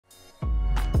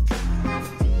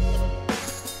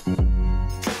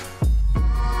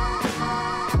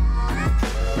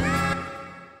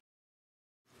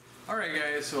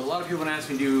So a lot of people have asked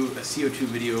me to do a CO2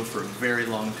 video for a very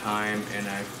long time, and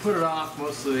I put it off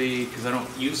mostly because I don't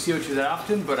use CO2 that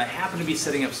often, but I happen to be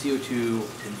setting up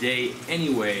CO2 today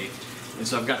anyway, and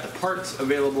so I've got the parts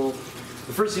available.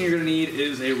 The first thing you're going to need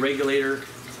is a regulator.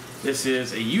 This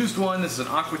is a used one. This is an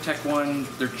Aquatech one.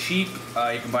 They're cheap.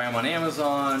 You can buy them on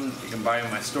Amazon. You can buy them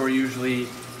in my store usually.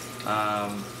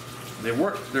 They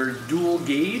work. They're dual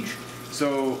gauge,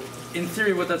 so in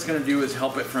theory what that's going to do is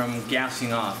help it from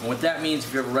gassing off. And what that means,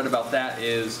 if you ever read about that,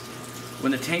 is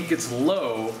when the tank gets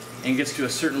low and gets to a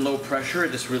certain low pressure,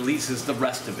 it just releases the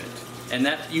rest of it. And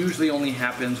that usually only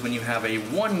happens when you have a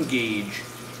one gauge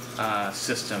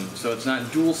system. So it's not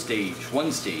dual stage,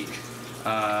 one stage.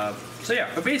 So yeah,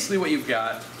 but basically what you've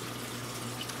got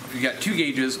two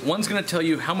gauges. One's going to tell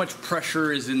you how much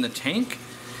pressure is in the tank,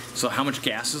 so how much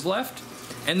gas is left.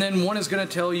 And then one is going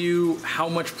to tell you how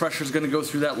much pressure is going to go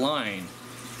through that line.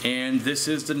 And this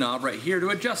is the knob right here to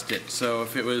adjust it. So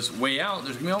if it was way out,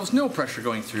 there's going to be almost no pressure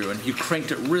going through. And if you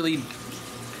cranked it really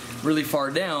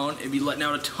far down, it'd be letting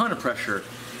out a ton of pressure.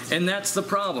 And that's the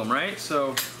problem, right?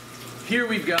 So here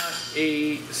we've got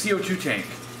a CO2 tank.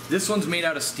 This one's made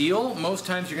out of steel. Most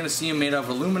times you're going to see them made out of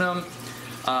aluminum.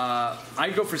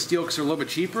 I go for steel because they're a little bit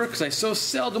cheaper, because I so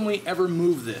seldomly ever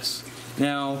move this.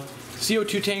 Now,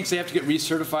 CO2 tanks, they have to get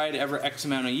recertified every X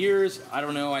amount of years. I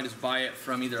don't know, I just buy it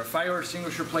from either a fire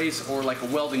extinguisher place or like a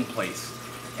welding place.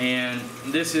 And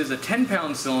this is a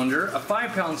 10-pound cylinder. A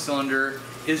 5-pound cylinder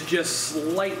is just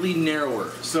slightly narrower.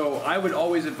 So I would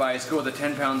always advise go with a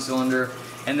 10-pound cylinder,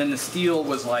 and then the steel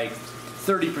was like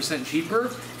 30% cheaper.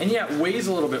 And yeah, it weighs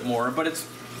a little bit more, but it's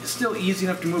still easy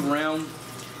enough to move around.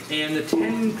 And the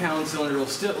 10-pound cylinder will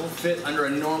still fit under a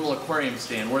normal aquarium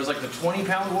stand, whereas like the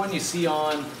 20-pound one you see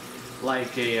on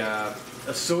like a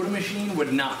soda machine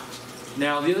would not.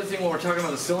 Now the other thing when we're talking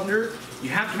about the cylinder, you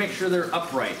have to make sure they're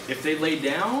upright. If they lay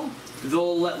down,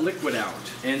 they'll let liquid out,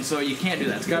 and so you can't do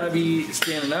that. It's got to be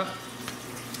standing up.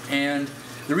 And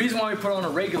the reason why we put on a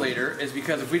regulator is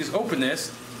because if we just open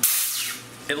this,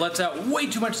 it lets out way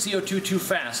too much CO2 too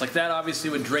fast. Like that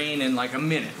obviously would drain in like a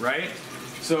minute, right?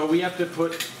 So we have to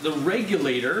put the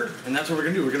regulator, and that's what we're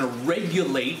going to do. We're going to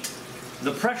regulate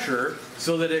the pressure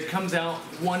so that it comes out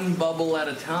one bubble at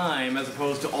a time, as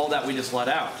opposed to all that we just let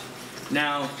out.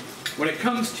 Now, when it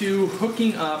comes to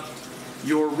hooking up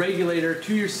your regulator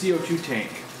to your CO2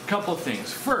 tank, a couple of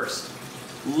things. First,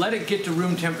 let it get to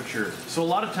room temperature. So a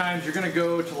lot of times you're going to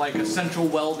go to like a central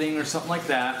welding or something like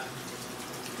that,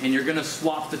 and you're going to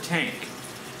swap the tank.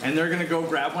 And they're going to go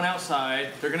grab one outside,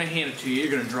 they're going to hand it to you,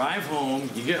 you're going to drive home,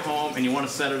 you get home, and you want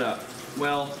to set it up.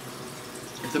 Well,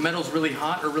 if the metal's really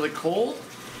hot or really cold,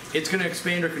 it's going to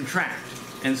expand or contract.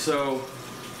 And so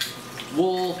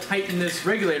we'll tighten this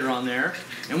regulator on there,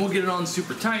 and we'll get it on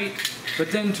super tight,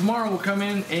 but then tomorrow we'll come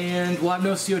in and we'll have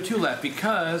no CO2 left,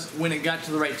 because when it got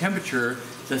to the right temperature,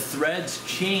 the threads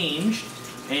changed,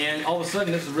 and all of a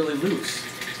sudden this is really loose.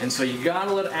 And so you got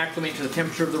to let it acclimate to the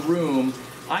temperature of the room.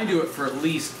 I do it for at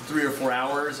least 3 or 4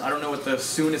 hours. I don't know what the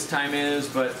soonest time is,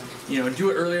 but you know, do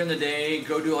it earlier in the day,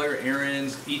 go do all your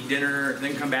errands, eat dinner,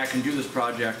 then come back and do this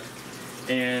project.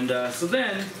 And so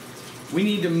then we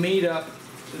need to mate up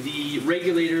the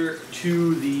regulator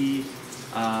to the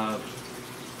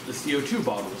CO2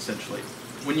 bottle, essentially.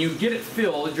 When you get it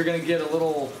filled, you're going to get a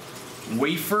little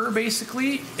wafer,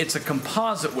 basically. It's a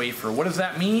composite wafer. What does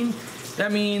that mean?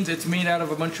 That means it's made out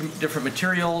of a bunch of different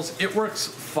materials. It works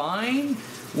fine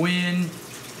when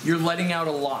you're letting out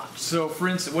a lot. So for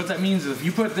instance, what that means is if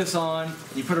you put this on,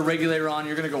 you put a regulator on,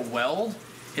 you're going to go weld,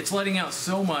 it's letting out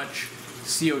so much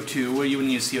CO2. Well, you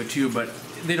wouldn't use CO2, but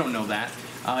they don't know that.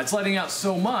 It's letting out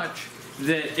so much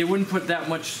that it wouldn't put that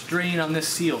much strain on this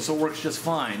seal, so it works just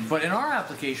fine. But in our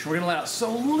application, we're going to let out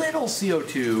so little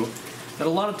CO2 that a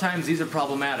lot of times these are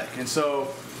problematic. And so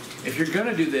if you're going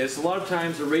to do this, a lot of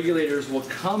times the regulators will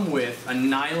come with a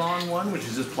nylon one, which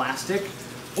is just plastic,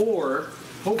 or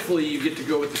hopefully you get to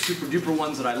go with the super duper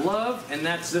ones that I love, and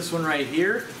that's this one right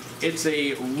here. It's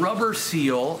a rubber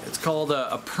seal. It's called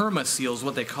a perma seal is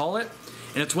what they call it,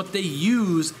 and it's what they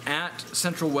use at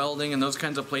Central Welding and those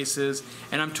kinds of places.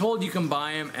 And I'm told you can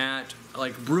buy them at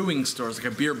like brewing stores,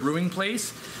 like a beer brewing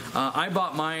place. I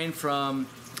bought mine from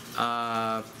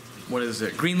what is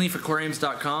it,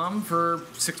 greenleafaquariums.com for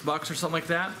 $6 or something like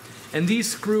that. And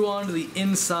these screw onto the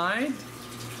inside.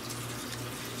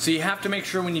 So you have to make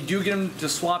sure when you do get them to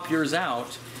swap yours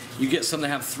out, you get some that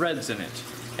have threads in it.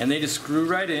 And they just screw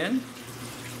right in,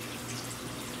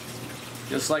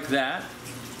 just like that.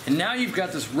 And now you've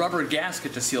got this rubber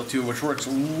gasket to seal to, which works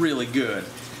really good.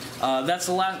 That's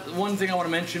the last one thing I want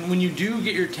to mention. When you do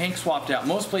get your tank swapped out,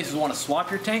 most places want to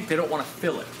swap your tank, they don't want to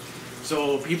fill it.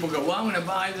 So people go, well, I'm going to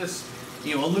buy this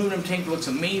aluminum tank that looks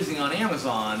amazing on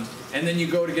Amazon, and then you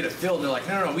go to get it filled and they're like,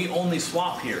 no, we only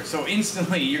swap here. So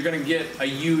instantly you're gonna get a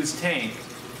used tank,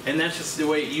 and that's just the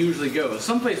way it usually goes.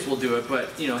 Some places will do it, but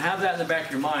have that in the back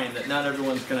of your mind that not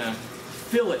everyone's gonna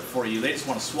fill it for you. They just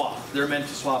want to swap. They're meant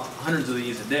to swap hundreds of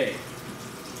these a day.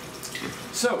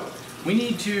 So we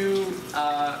need to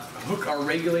hook our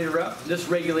regulator up. This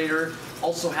regulator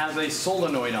also has a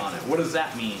solenoid on it. What does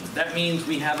that mean? That means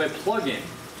we have a plug-in.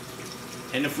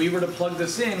 And if we were to plug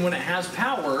this in, when it has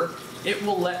power, it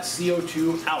will let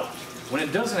CO2 out. When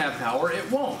it doesn't have power, it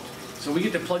won't. So we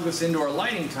get to plug this into our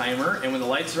lighting timer, and when the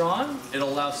lights are on, it'll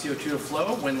allow CO2 to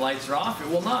flow. When the lights are off, it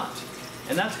will not.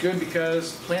 And that's good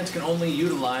because plants can only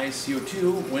utilize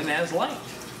CO2 when it has light.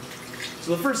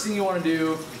 So the first thing you want to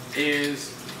do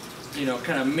is,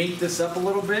 kind of mate this up a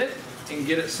little bit and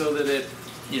get it so that it,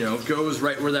 goes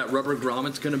right where that rubber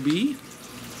grommet's going to be.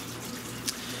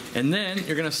 And then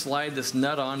you're going to slide this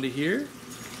nut onto here,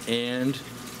 and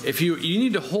if you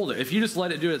need to hold it. If you just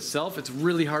let it do it itself, it's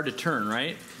really hard to turn,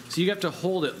 right? So you have to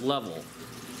hold it level,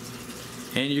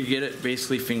 and you get it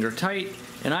basically finger tight.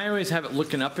 And I always have it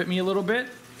looking up at me a little bit,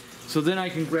 so then I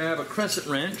can grab a crescent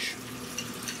wrench.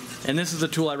 And this is a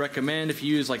tool I recommend. If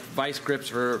you use like vice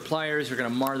grips or pliers, you're going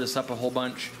to mar this up a whole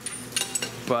bunch.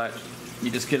 But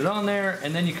you just get it on there,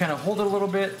 and then you kind of hold it a little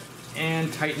bit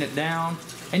and tighten it down.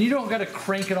 And you don't got to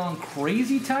crank it on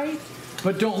crazy tight,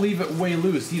 but don't leave it way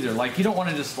loose either. Like, you don't want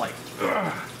to just like,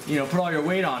 put all your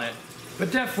weight on it,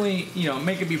 but definitely,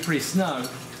 make it be pretty snug.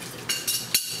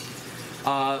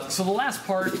 So the last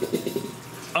part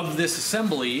of this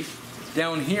assembly,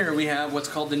 down here we have what's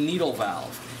called the needle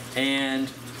valve.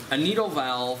 And a needle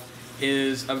valve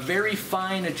is a very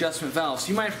fine adjustment valve. So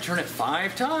you might have to turn it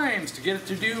 5 times to get it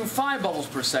to do 5 bubbles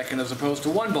per second as opposed to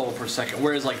 1 bubble per second.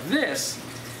 Whereas like this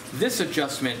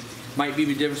adjustment might be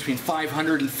the difference between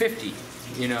 500 and 50.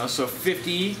 So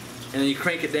 50, and then you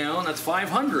crank it down, that's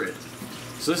 500.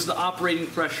 So this is the operating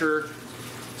pressure.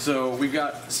 So we've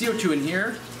got CO2 in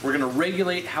here. We're going to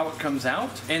regulate how it comes out.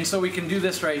 And so we can do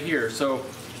this right here. So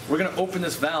we're going to open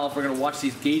this valve. We're going to watch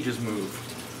these gauges move.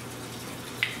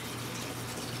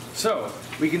 So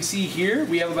we can see here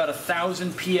we have about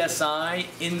 1,000 PSI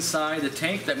inside the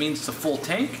tank. That means it's a full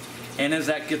tank. And as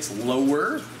that gets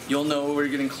lower, you'll know we're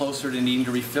getting closer to needing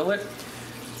to refill it.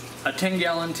 A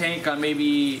 10-gallon tank on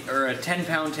or a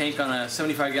 10-pound tank on a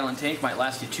 75-gallon tank might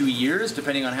last you 2 years,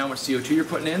 depending on how much CO2 you're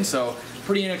putting in. So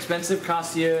pretty inexpensive,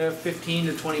 costs you 15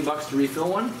 to 20 bucks to refill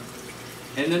one.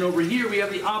 And then over here we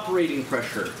have the operating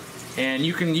pressure, and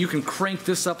you can crank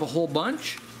this up a whole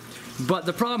bunch. But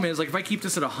the problem is, like, if I keep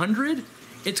this at 100,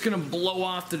 it's gonna blow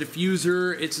off the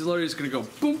diffuser. It's literally just gonna go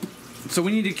boom. So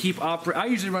we need to keep I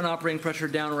usually run operating pressure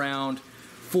down around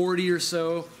 40 or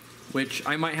so, which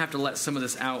I might have to let some of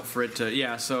this out for it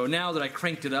to, so now that I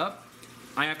cranked it up,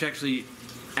 I have to actually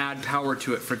add power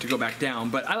to it for it to go back down.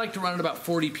 But I like to run at about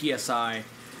 40 PSI.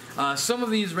 Some of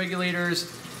these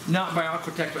regulators, not by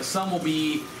Aquatech, but some will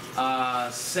be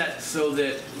set so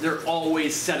that they're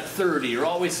always set at 30 or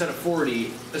always set at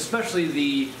 40, especially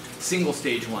the single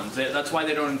stage ones. That's why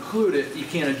they don't include it. You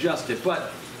can't adjust it.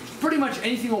 But pretty much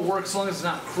anything will work as long as it's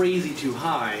not crazy too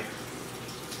high.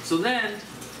 So then,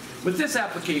 with this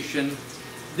application,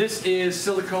 this is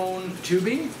silicone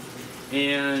tubing,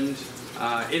 and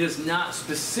it is not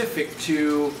specific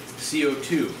to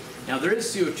CO2. Now there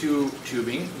is CO2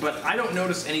 tubing, but I don't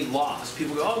notice any loss.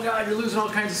 People go, oh God, you're losing all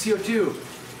kinds of CO2.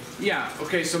 Yeah,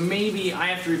 okay, so maybe I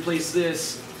have to replace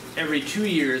this every 2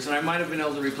 years, and I might have been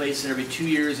able to replace it every 2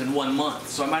 years and 1 month.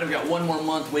 So I might have got 1 more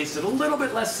month, wasted a little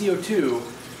bit less CO2,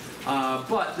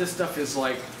 but this stuff is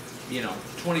like,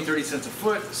 20, 30 cents a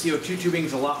foot. CO2 tubing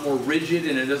is a lot more rigid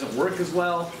and it doesn't work as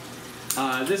well.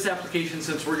 This application,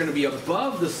 since we're going to be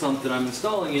above the sump that I'm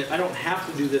installing it, I don't have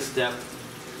to do this step,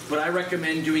 but I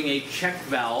recommend doing a check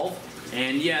valve.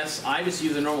 And yes, I just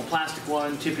use a normal plastic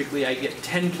one. Typically I get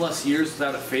 10 plus years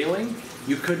without it failing.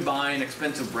 You could buy an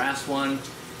expensive brass one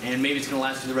and maybe it's going to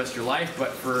last you the rest of your life, but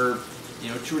for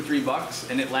 $2 or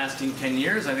 $3 and it lasting 10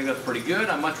 years, I think that's pretty good.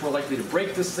 I'm much more likely to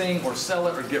break this thing or sell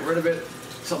it or get rid of it,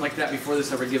 something like that, before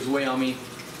this ever gives way on me.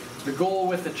 The goal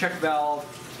with the check valve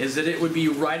is that it would be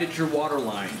right at your water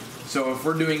line. So if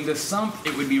we're doing this sump,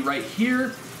 it would be right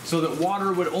here, so that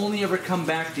water would only ever come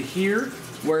back to here,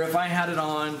 where if I had it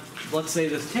on, let's say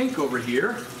this tank over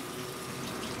here,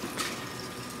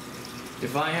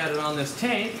 if I had it on this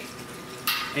tank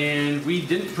and we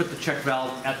didn't put the check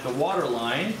valve at the water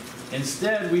line,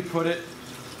 instead we put it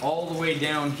all the way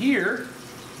down here,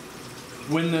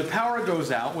 when the power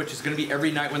goes out, which is going to be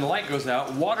every night when the light goes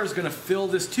out, water's going to fill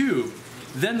this tube.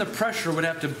 then the pressure would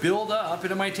have to build up,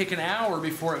 and it might take an hour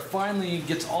before it finally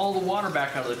gets all the water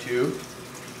back out of the tube.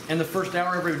 And the first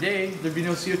hour every day, there'd be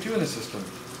no CO2 in the system.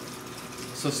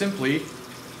 So simply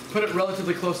put it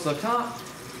relatively close to the top,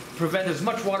 prevent as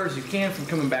much water as you can from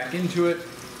coming back into it,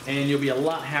 and you'll be a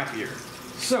lot happier.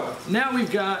 So now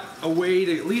we've got a way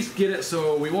to at least get it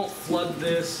so we won't flood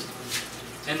this.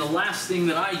 And the last thing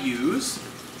that I use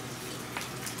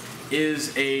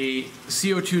is a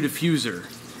CO2 diffuser.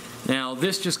 Now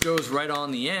this just goes right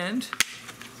on the end,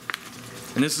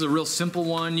 and this is a real simple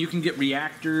one. You can get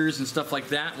reactors and stuff like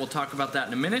that. We'll talk about that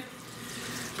in a minute.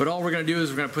 But all we're going to do is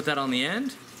we're going to put that on the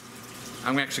end.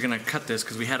 I'm actually going to cut this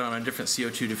because we had it on a different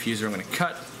CO2 diffuser. I'm going to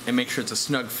cut and make sure it's a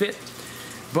snug fit.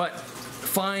 But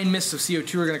fine mists of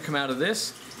CO2 are going to come out of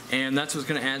this, and that's what's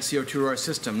going to add CO2 to our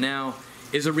system. Now,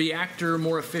 is a reactor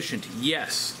more efficient?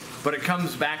 Yes, but it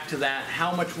comes back to that,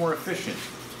 how much more efficient?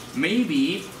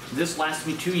 Maybe this lasts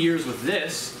me 2 years with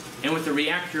this, and with the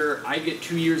reactor I get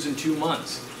 2 years and 2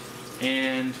 months.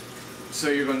 And so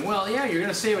you're going, well, yeah, you're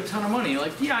going to save a ton of money.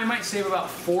 Like, yeah, I might save about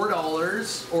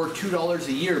 $4 or $2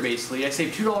 a year, basically. I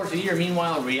save $2 a year,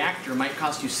 meanwhile a reactor might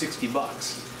cost you 60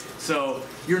 bucks. So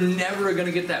you're never going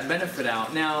to get that benefit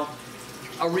out. Now,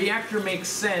 a reactor makes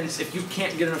sense if you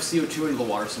can't get enough CO2 into the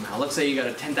water somehow. Let's say you got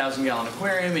a 10,000 gallon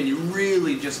aquarium and you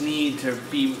really just need to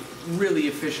be really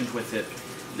efficient with it.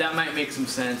 That might make some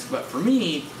sense, but for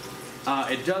me,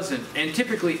 it doesn't. And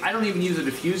typically, I don't even use a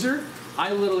diffuser.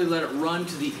 I literally let it run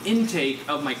to the intake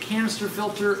of my canister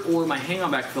filter or my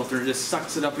hang-on-back filter. It just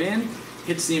sucks it up in,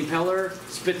 hits the impeller,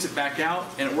 spits it back out,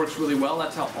 and it works really well.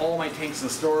 That's how all my tanks in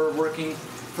the store are working.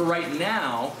 For right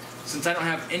now, since I don't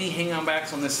have any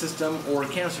hang-on-backs on this system or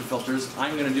canister filters,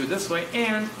 I'm going to do it this way,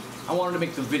 and I wanted to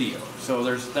make the video. So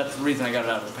that's the reason I got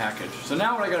it out of the package. So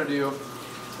now what I got to do,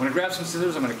 I'm going to grab some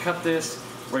scissors, I'm going to cut this,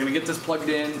 we're going to get this plugged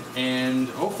in, and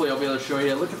hopefully I'll be able to show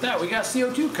you, look at that, we got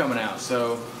CO2 coming out.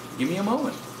 So give me a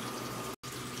moment.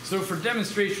 So for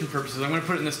demonstration purposes, I'm going to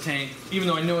put it in this tank, even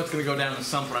though I know it's going to go down in the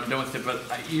sump when I'm done with it, but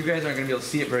you guys aren't going to be able to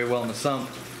see it very well in the sump.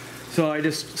 So I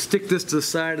just stick this to the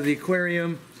side of the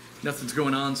aquarium. Nothing's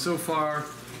going on so far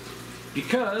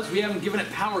because we haven't given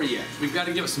it power yet. We've got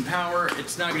to give it some power.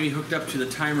 It's not going to be hooked up to the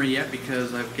timer yet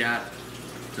because I've got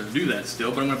to do that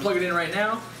still, but I'm going to plug it in right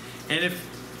now. And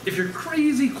if you're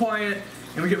crazy quiet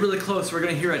and we get really close, we're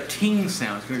going to hear a ting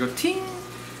sound. It's going to go ting,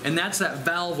 and that's that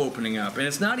valve opening up. And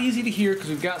it's not easy to hear because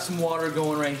we've got some water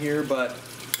going right here, but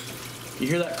you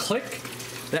hear that click?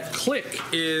 That click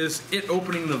is it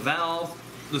opening the valve,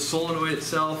 the solenoid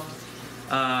itself.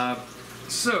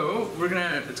 So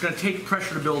it's gonna take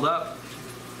pressure to build up,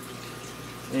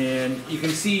 and you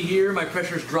can see here my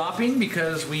pressure's dropping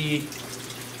because we've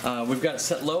got it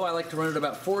set low. I like to run it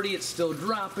about 40. It's still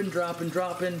dropping,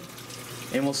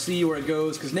 and we'll see where it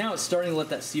goes because now it's starting to let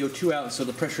that CO2 out, so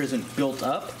the pressure isn't built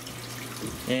up.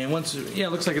 And once, yeah,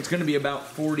 it looks like it's going to be about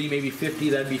 40, maybe 50.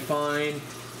 That'd be fine.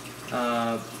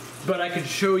 But I could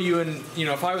show you, and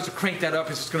if I was to crank that up,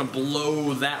 it's just going to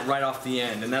blow that right off the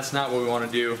end, and that's not what we want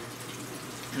to do.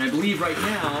 And I believe right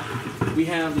now we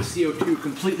have the CO2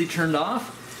 completely turned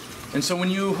off. And so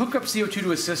when you hook up CO2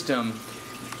 to a system,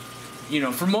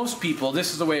 for most people,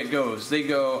 this is the way it goes. They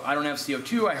go, I don't have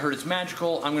CO2, I heard it's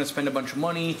magical, I'm going to spend a bunch of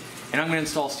money, and I'm going to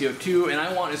install CO2, and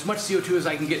I want as much CO2 as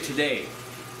I can get today.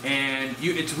 And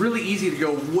it's really easy to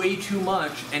go way too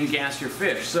much and gas your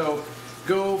fish. So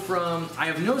go from, I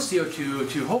have no CO2,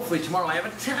 to hopefully tomorrow I have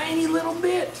a tiny little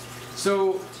bit.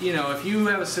 So, if you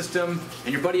have a system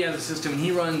and your buddy has a system and he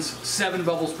runs 7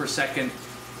 bubbles per second,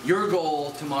 your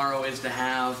goal tomorrow is to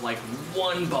have like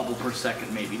 1 bubble per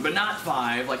second maybe, but not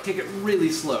 5, like take it really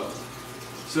slow.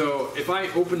 So if I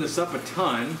open this up a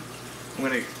ton,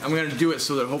 I'm gonna do it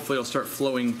so that hopefully it'll start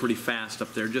flowing pretty fast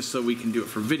up there, just so we can do it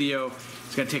for video.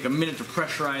 It's gonna take a minute to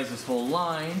pressurize this whole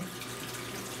line.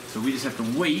 So we just have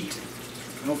to wait.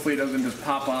 Hopefully it doesn't just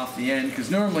pop off the end, because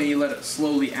normally you let it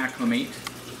slowly acclimate.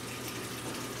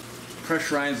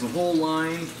 Pressurize the whole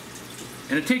line,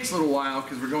 and it takes a little while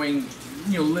because we're going,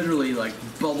 literally like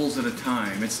bubbles at a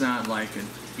time. It's not like a,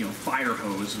 fire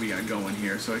hose we got going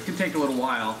here, so it can take a little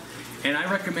while. And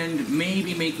I recommend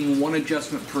maybe making 1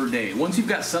 adjustment per day. Once you've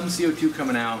got some CO2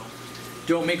 coming out,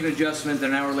 don't make an adjustment, then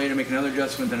an hour later make another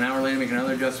adjustment, then an hour later make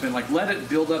another adjustment. Like, let it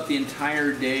build up the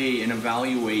entire day and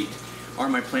evaluate, are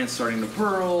my plants starting to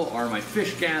pearl, are my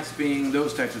fish gasping,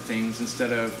 those types of things,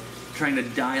 instead of trying to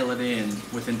dial it in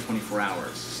within 24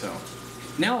 hours. So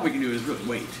now what we can do is really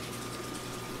wait.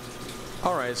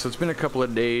 Alright, so it's been a couple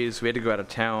of days. We had to go out of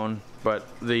town, but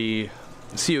the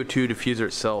CO2 diffuser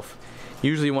itself,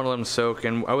 usually you want to let them soak,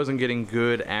 and I wasn't getting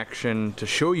good action to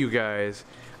show you guys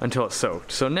until it's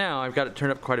soaked. So now I've got it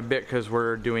turned up quite a bit because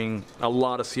we're doing a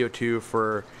lot of CO2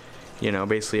 for, you know,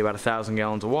 basically about 1,000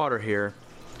 gallons of water here.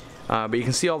 But you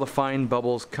can see all the fine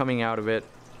bubbles coming out of it,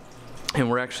 and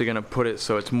we're actually going to put it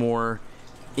so it's more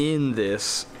in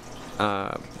this,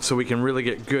 so we can really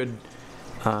get good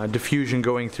diffusion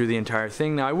going through the entire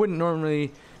thing. Now I wouldn't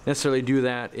normally necessarily do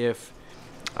that if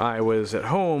I was at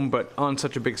home, but on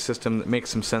such a big system that makes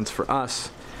some sense for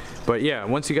us. But yeah,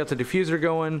 once you got the diffuser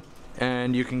going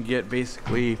and you can get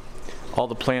basically all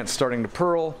the plants starting to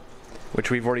pearl,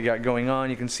 which we've already got going on.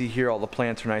 You can see here all the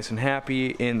plants are nice and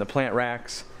happy in the plant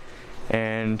racks,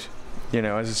 and you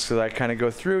know, as I kind of go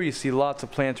through, you see lots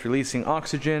of plants releasing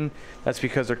oxygen. That's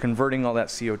because they're converting all that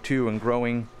CO2 and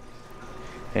growing.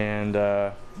 And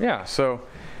yeah, so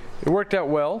it worked out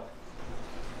well.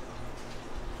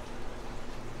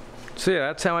 So yeah,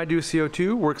 that's how I do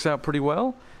CO2. Works out pretty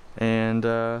well. And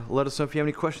let us know if you have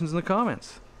any questions in the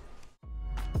comments.